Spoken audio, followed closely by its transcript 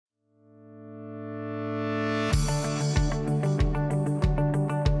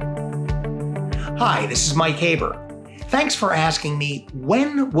Hi, this is Mike Haber. Thanks for asking me,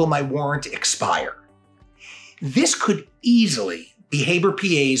 when will my warrant expire? This could easily be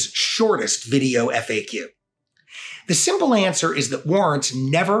HaberPA's shortest video FAQ. The simple answer is that warrants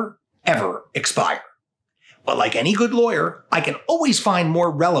never, ever expire. But like any good lawyer, I can always find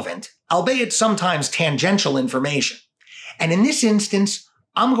more relevant, albeit sometimes tangential information. And in this instance,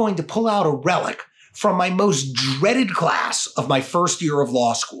 I'm going to pull out a relic from my most dreaded class of my first year of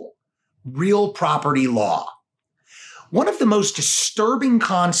law school, real property law. One of the most disturbing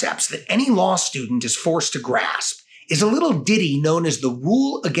concepts that any law student is forced to grasp is a little ditty known as the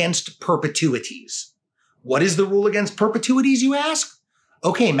Rule Against Perpetuities. What is the Rule Against Perpetuities, you ask?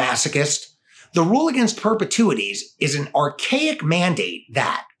 Okay, masochist. The Rule Against Perpetuities is an archaic mandate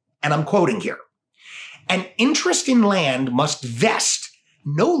that, and I'm quoting here, an interest in land must vest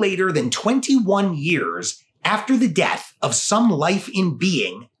no later than 21 years after the death of some life in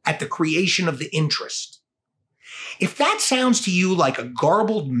being at the creation of the interest. If that sounds to you like a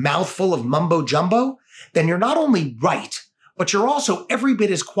garbled mouthful of mumbo-jumbo, then you're not only right, but you're also every bit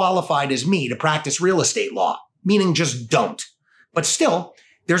as qualified as me to practice real estate law, meaning just don't. But still,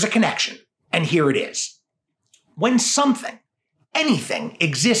 there's a connection, and here it is. When something, anything,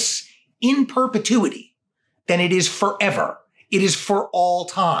 exists in perpetuity, then it is forever. It is for all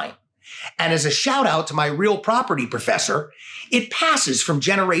time. And as a shout out to my real property professor, it passes from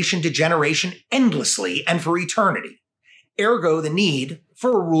generation to generation endlessly and for eternity. Ergo, the need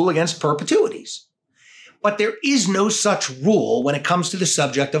for a rule against perpetuities. But there is no such rule when it comes to the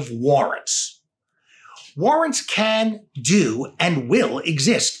subject of warrants. Warrants can, do, and will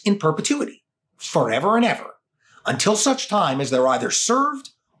exist in perpetuity, forever and ever, until such time as they're either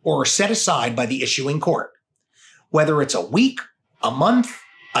served or set aside by the issuing court. Whether it's a week, a month,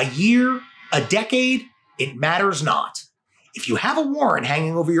 a year, a decade, it matters not. If you have a warrant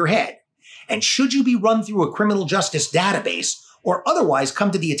hanging over your head, and should you be run through a criminal justice database or otherwise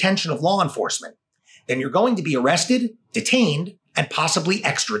come to the attention of law enforcement, then you're going to be arrested, detained, and possibly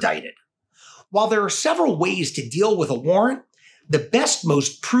extradited. While there are several ways to deal with a warrant, the best,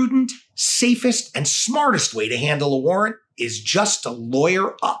 most prudent, safest, and smartest way to handle a warrant is just to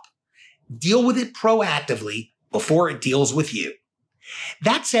lawyer up. Deal with it proactively before it deals with you.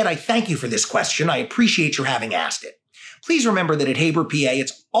 That said, I thank you for this question. I appreciate your having asked it. Please remember that at HaberPA,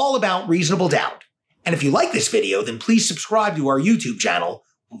 it's all about reasonable doubt. And if you like this video, then please subscribe to our YouTube channel.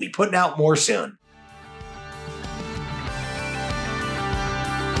 We'll be putting out more soon.